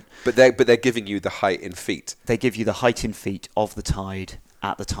I don't. But they're giving you the height in feet. They give you the height in feet of the tide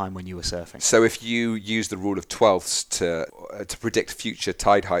at the time when you were surfing. So if you use the rule of 12ths to predict future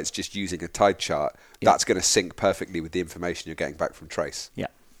tide heights just using a tide chart, that's going to sync perfectly with the information you're getting back from Trace. Yeah.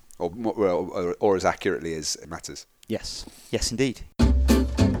 Or as accurately as it matters. Yes. Yes, indeed.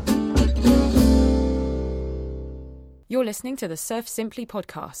 You're listening to the Surf Simply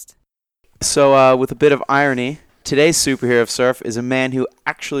podcast. So with a bit of irony, today's superhero of surf is a man who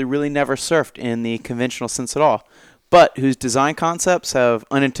actually really never surfed in the conventional sense at all, but whose design concepts have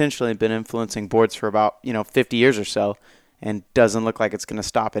unintentionally been influencing boards for about 50 years or so, and doesn't look like it's going to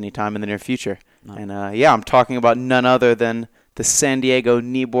stop anytime in the near future. No. And I'm talking about none other than the San Diego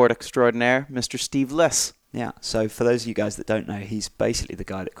kneeboard extraordinaire, Mr. Steve Liss. Yeah, so for those of you guys that don't know, he's basically the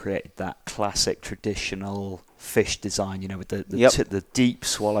guy that created that classic traditional fish design, with the deep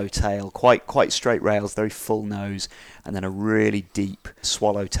swallowtail, quite straight rails, very full nose, and then a really deep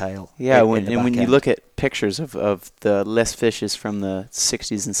swallowtail. Yeah, when you look at pictures of the Liss fishes from the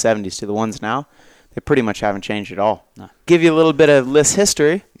 60s and 70s to the ones now, They pretty much haven't changed at all. No. Give you a little bit of list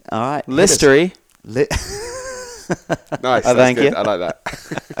history. All right. Listery. Nice. Thank good. you. I like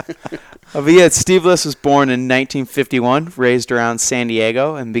that. But yeah, Steve Liss was born in 1951, raised around San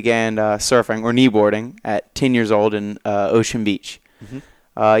Diego, and began surfing or kneeboarding at 10 years old in Ocean Beach. Mm-hmm.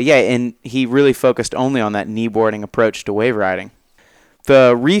 And he really focused only on that kneeboarding approach to wave riding.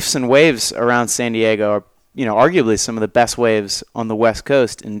 The reefs and waves around San Diego are, arguably some of the best waves on the West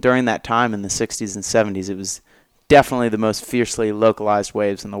Coast. And during that time in the 60s and 70s, it was definitely the most fiercely localized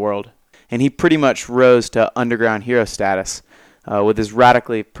waves in the world. And he pretty much rose to underground hero status with his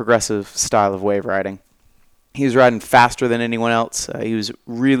radically progressive style of wave riding. He was riding faster than anyone else. He was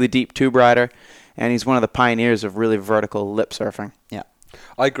really deep tube rider, and he's one of the pioneers of really vertical lip surfing. Yeah.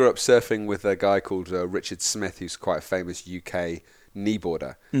 I grew up surfing with a guy called Richard Smith, who's quite a famous UK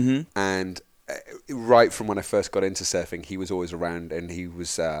kneeboarder. Mm-hmm. And right from when I first got into surfing, he was always around, and he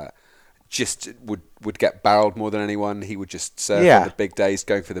was just would get barreled more than anyone. He would just surf on the big days,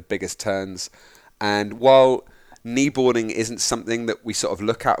 going for the biggest turns. And while kneeboarding isn't something that we sort of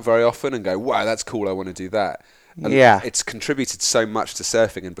look at very often and go, wow, that's cool, I want to do that. And it's contributed so much to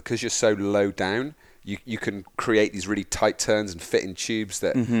surfing, and because you're so low down, you can create these really tight turns and fit in tubes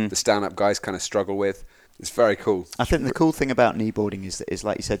that the stand-up guys kind of struggle with. It's very cool. I think the cool thing about kneeboarding is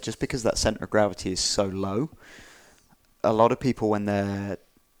like you said, just because that centre of gravity is so low, a lot of people when they're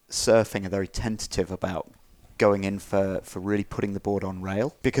surfing are very tentative about going in for really putting the board on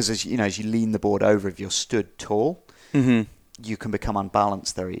rail, because as you lean the board over, if you're stood tall, you can become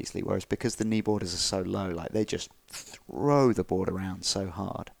unbalanced very easily, whereas because the kneeboarders are so low, like they just throw the board around so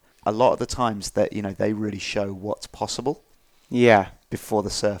hard. A lot of the times that they really show what's possible before the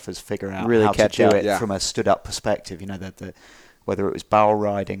surfers figure out really how to do up. it from a stood up perspective, the whether it was barrel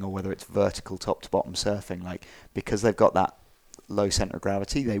riding or whether it's vertical top to bottom surfing, like because they've got that low center of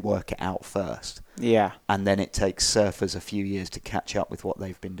gravity, they work it out first. Yeah. And then it takes surfers a few years to catch up with what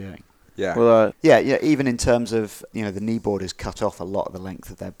they've been doing. Yeah. Well, even in terms of, the kneeboarders cut off a lot of the length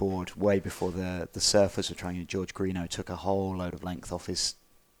of their board way before the surfers were trying. George Greeno took a whole load of length off his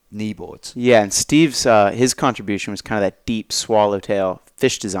kneeboards. Yeah, and Steve's his contribution was kind of that deep swallowtail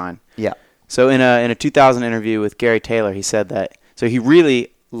fish design. Yeah. So in a 2000 interview with Gary Taylor, he said that he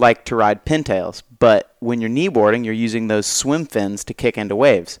really liked to ride pintails, but when you're kneeboarding, you're using those swim fins to kick into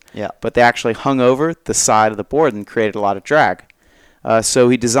waves. Yeah. But they actually hung over the side of the board and created a lot of drag. So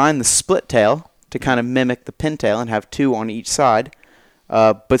he designed the split tail to kind of mimic the pintail and have two on each side,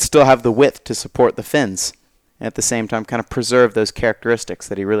 but still have the width to support the fins, and at the same time kind of preserve those characteristics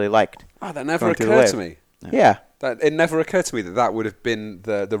that he really liked. Oh, that never occurred to me. Yeah. It never occurred to me that would have been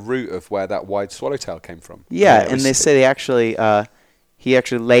the root of where that wide swallowtail came from. Yeah, and they say he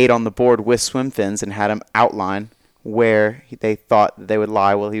actually laid on the board with swim fins and had him outline where they thought they would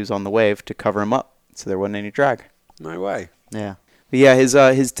lie while he was on the wave to cover him up, so there wasn't any drag. No way. Yeah. But yeah,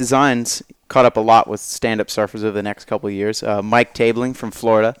 his designs caught up a lot with stand-up surfers over the next couple of years. Mike Tabling from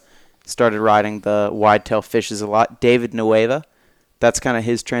Florida started riding the wide-tail fishes a lot. David Nueva, that's kind of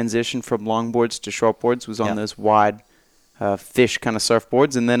his transition from longboards to shortboards, was on those wide fish kind of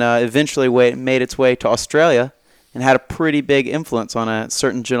surfboards, and then eventually made its way to Australia and had a pretty big influence on a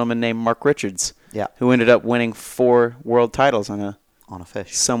certain gentleman named Mark Richards, who ended up winning 4 world titles on a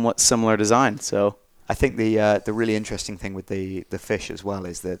fish. Somewhat similar design. So I think the really interesting thing with the fish as well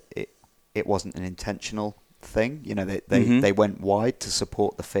is that it wasn't an intentional thing. They went wide to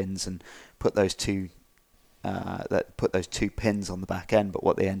support the fins and put those two pins on the back end. But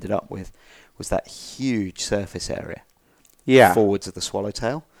what they ended up with was that huge surface area forwards of the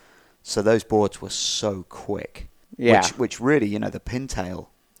swallowtail. So those boards were so quick. Yeah. Which really, the pintail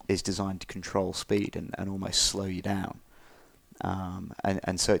is designed to control speed and almost slow you down.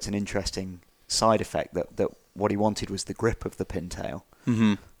 And so it's an interesting side effect that what he wanted was the grip of the pintail.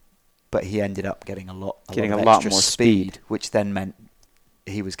 Mm-hmm. But he ended up getting a lot more speed, which then meant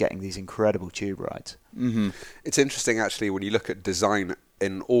he was getting these incredible tube rides. Mm-hmm. It's interesting, actually, when you look at design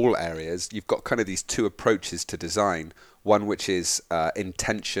in all areas, you've got kind of these two approaches to design. One which is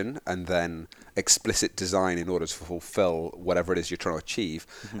intention and then explicit design in order to fulfill whatever it is you're trying to achieve.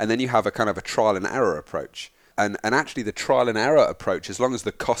 Mm-hmm. And then you have a kind of a trial and error approach. And actually the trial and error approach, as long as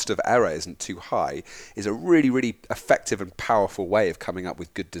the cost of error isn't too high, is a really, really effective and powerful way of coming up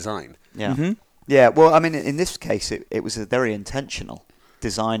with good design. Yeah. Mm-hmm. Yeah, well, I mean, in this case, it was a very intentional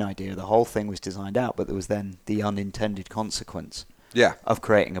design idea. The whole thing was designed out, but there was then the unintended consequence of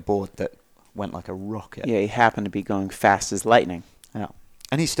creating a board that went like a rocket. Yeah, he happened to be going fast as lightning. Yeah.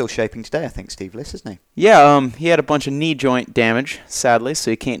 And he's still shaping today, I think, Steve Liss, isn't he? Yeah, he had a bunch of knee joint damage, sadly,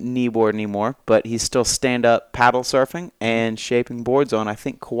 so he can't kneeboard anymore, but he's still stand-up paddle surfing and shaping boards on, I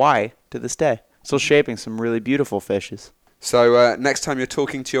think, Kauai to this day. Still shaping some really beautiful fishes. So next time you're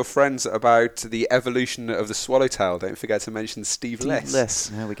talking to your friends about the evolution of the swallowtail, don't forget to mention Steve Liss.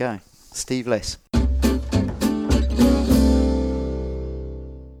 There we go. Steve Liss.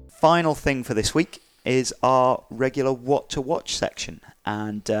 Final thing for this week is our regular What to Watch section.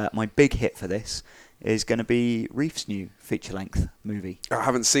 And my big hit for this is going to be Reef's new feature-length movie. I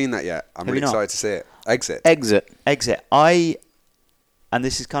haven't seen that yet. I'm Have really you not? excited to see it. Exit. Exit. And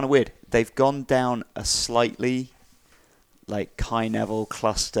this is kind of weird, they've gone down a slightly like Kai Neville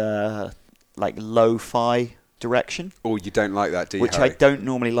cluster, like lo-fi direction. Oh, you don't like that, do you, Which Harry? I don't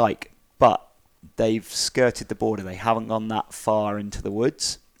normally like, but they've skirted the border. They haven't gone that far into the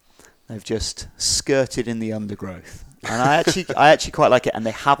woods. They've just skirted in the undergrowth. And I actually quite like it, and they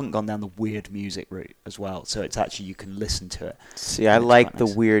haven't gone down the weird music route as well. So it's actually, you can listen to it. See, I like the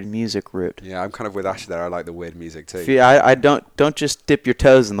weird music route. Yeah, I'm kind of with Ash there. I like the weird music too. See, I don't just dip your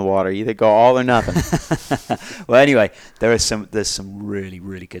toes in the water. You either go all or nothing. Well, anyway, there's some really,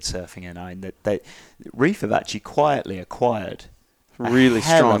 really good surfing in it. Reef have actually quietly acquired really a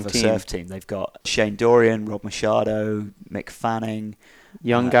hell strong of a team. surf team. They've got Shane Dorian, Rob Machado, Mick Fanning,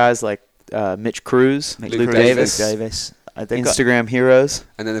 Young guys like Mitch Cruz, Luke Davis. They've got, Instagram heroes.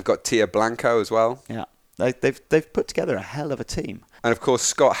 And then they've got Tia Blanco as well. yeah, they've put together a hell of a team. And of course,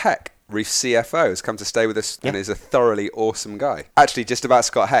 Scott Heck, Reef's CFO, has come to stay with us and Yeah. is a thoroughly awesome guy. Actually, just about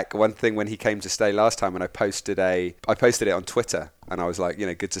Scott Heck, one thing when he came to stay last time, when I posted it on Twitter, and I was like,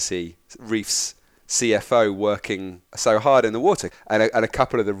 good to see Reef's CFO working so hard in the water. And a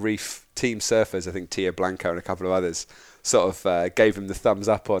couple of the Reef team surfers, I think Tia Blanco and a couple of others, sort of gave him the thumbs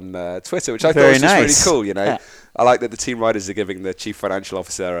up on Twitter, which I thought was just nice. really cool, Yeah. I like that the team riders are giving the chief financial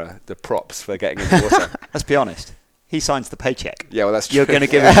officer the props for getting in the water. Let's be honest. He signs the paycheck. Yeah, well, that's true. You're going to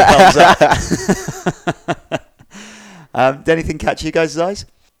give him a thumbs up. Did anything catch you guys' eyes?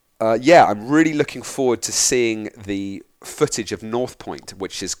 Yeah, I'm really looking forward to seeing the footage of North Point,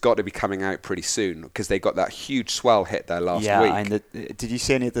 which has got to be coming out pretty soon, because they got that huge swell hit there last week. And did you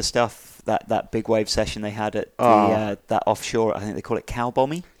see any of the stuff, that big wave session they had at that offshore, I think they call it Cow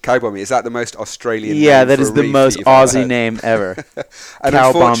Bombing? Cow Bombing, is that the most Australian Yeah, name that for is a the reef most that you've ever Aussie heard? name ever. And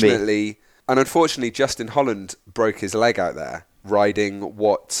Cow Bombing. unfortunately, Justin Holland broke his leg out there, riding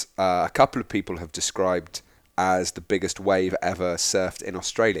what a couple of people have described as the biggest wave ever surfed in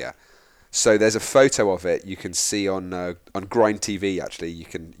Australia. So there's a photo of it you can see on Grind TV. Actually, you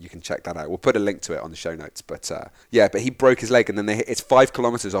can check that out. We'll put a link to it on the show notes. But but he broke his leg, and then it's 5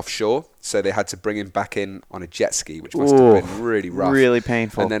 kilometers offshore, so they had to bring him back in on a jet ski, which must have been really rough, really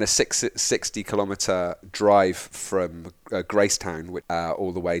painful. And then a 60-kilometer drive from Gracetown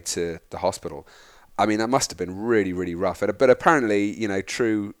all the way to the hospital. I mean, that must have been really, really rough. But apparently,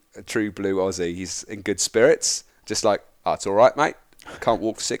 true blue Aussie, he's in good spirits. Just like, it's all right, mate. Can't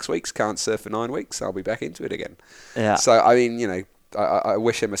walk for 6 weeks, can't surf for 9 weeks. I'll be back into it again. Yeah. So I mean, I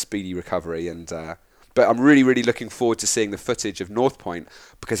wish him a speedy recovery, but I'm really, really looking forward to seeing the footage of North Point,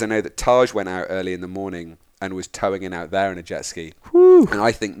 because I know that Taj went out early in the morning and was towing in out there in a jet ski. Woo. And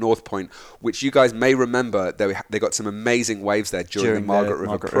I think North Point, which you guys may remember, they got some amazing waves there during the Margaret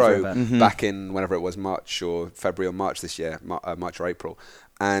River Pro back in whenever it was March or February or March this year, March or April,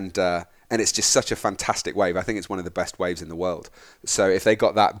 and it's just such a fantastic wave. I think it's one of the best waves in the world. So if they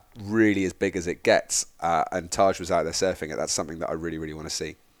got that really as big as it gets, and Taj was out there surfing it, that's something that I really, really want to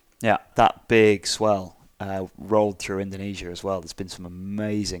see. Yeah, that big swell rolled through Indonesia as well. There's been some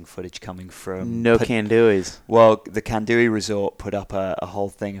amazing footage coming from... Kanduis. Well, the Kandui Resort put up a whole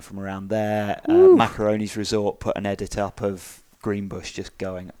thing from around there. Macaroni's Resort put an edit up of Greenbush just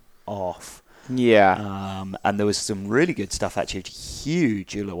going off. Yeah. And there was some really good stuff, actually.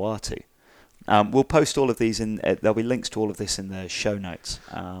 Huge Uluwatu. We'll post all of these there'll be links to all of this in the show notes.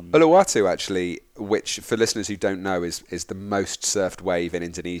 Uluwatu, actually, which for listeners who don't know is the most surfed wave in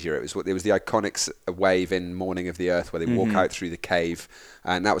Indonesia. It was the iconic wave in Morning of the Earth where they walk out through the cave,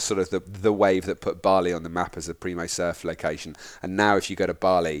 and that was sort of the wave that put Bali on the map as a primo surf location. And now if you go to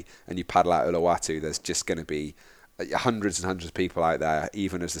Bali and you paddle out Uluwatu, there's just going to be hundreds and hundreds of people out there,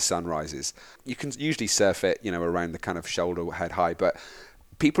 even as the sun rises. You can usually surf it, around the kind of shoulder head high, but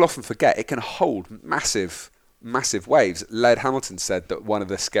people often forget it can hold massive waves. Laird Hamilton said that one of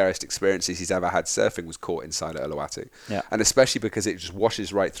the scariest experiences he's ever had surfing was caught inside at Uluwatu. Yeah. And especially because it just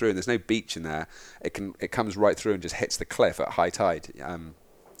washes right through and there's no beach in there. It comes right through and just hits the cliff at high tide.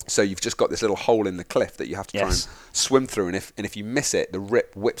 So you've just got this little hole in the cliff that you have to try and swim through, and if you miss it, the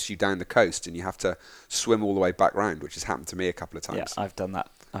rip whips you down the coast and you have to swim all the way back round, which has happened to me a couple of times. Yeah, I've done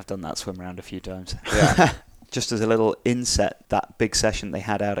that swim round a few times. Yeah. just as a little inset, that big session they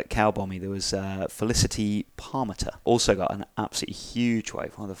had out at Cowbommy, there was Felicity Parmenter. Also got an absolutely huge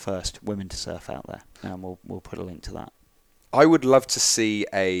wave, one of the first women to surf out there. And we'll put a link to that. I would love to see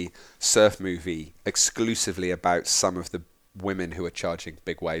a surf movie exclusively about some of the women who are charging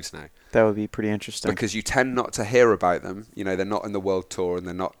big waves now. That would be pretty interesting. Because you tend not to hear about them. You know, they're not on the world tour and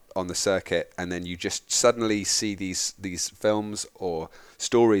they're not on the circuit, and then you just suddenly see these films or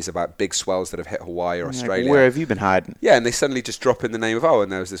stories about big swells that have hit Hawaii or Australia. Where have you been hiding? Yeah, and they suddenly just drop in the name of,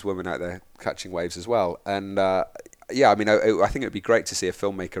 and there was this woman out there catching waves as well. And I mean, I think it would be great to see a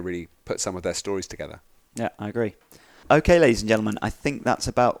filmmaker really put some of their stories together. Yeah, I agree. Okay, ladies and gentlemen, I think that's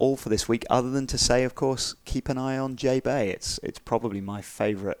about all for this week, other than to say, of course, keep an eye on J-Bay. It's probably my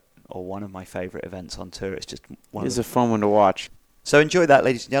favourite, or one of my favourite events on tour. It's just one. It's a fun one to watch. So enjoy that,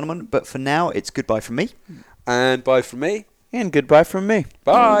 ladies and gentlemen. But for now, it's goodbye from me. And bye from me. And goodbye from me.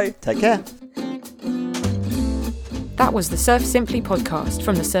 Bye. Take care. That was the Surf Simply podcast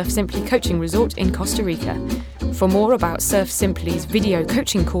from the Surf Simply Coaching Resort in Costa Rica. For more about Surf Simply's video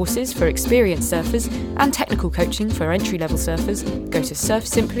coaching courses for experienced surfers and technical coaching for entry-level surfers, go to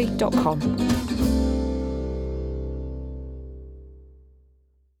surfsimply.com.